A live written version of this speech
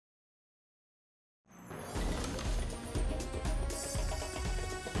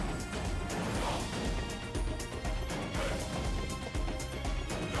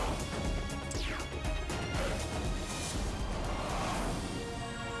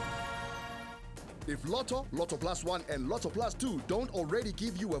If Lotto, Lotto Plus 1 and Lotto Plus 2 don't already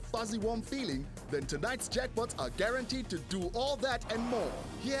give you a fuzzy warm feeling, then tonight's jackpots are guaranteed to do all that and more.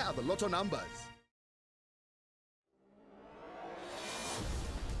 Here are the Lotto numbers.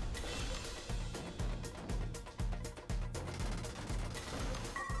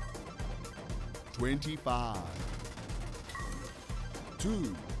 $25,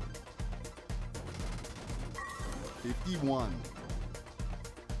 2, 51,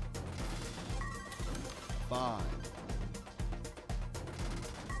 5,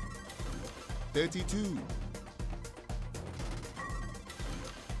 32,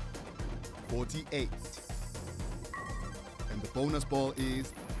 48, and the bonus ball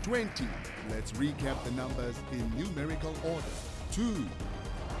is 20. Let's recap the numbers in numerical order. 2,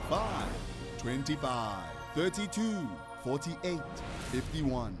 5, 25, 32, 48,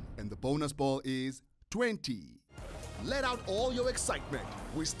 51, and the bonus ball is 20. Let out all your excitement.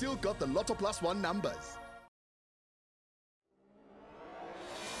 We still got the Lotto Plus 1 numbers.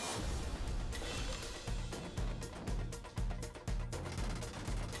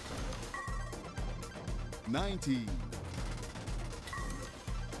 $19,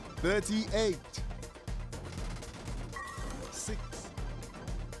 38, 6,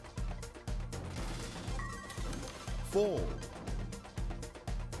 4,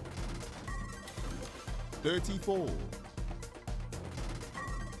 34,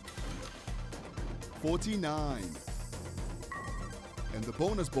 49, and the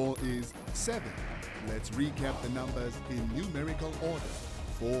bonus ball is 7. Let's recap the numbers in numerical order.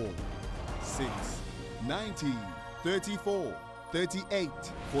 4, 6, 19, 34, 38,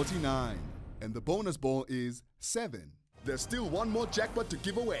 49, and the bonus ball is 7. There's still one more jackpot to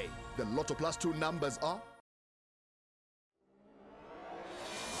give away. The Lotto Plus 2 numbers are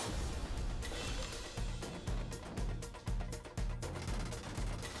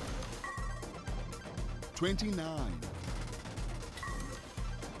 29,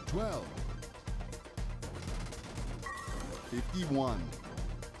 12, 51,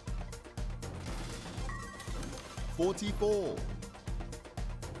 44,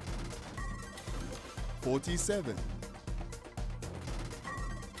 47,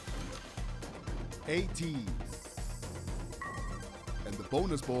 18, and the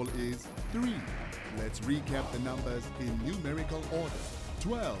bonus ball is 3. Let's recap the numbers in numerical order.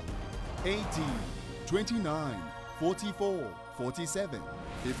 12, 18, 29, 44, 47,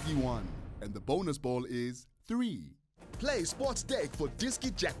 51, and the bonus ball is 3. Play Sports Deck for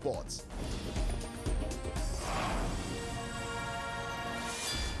Disky Jackpots.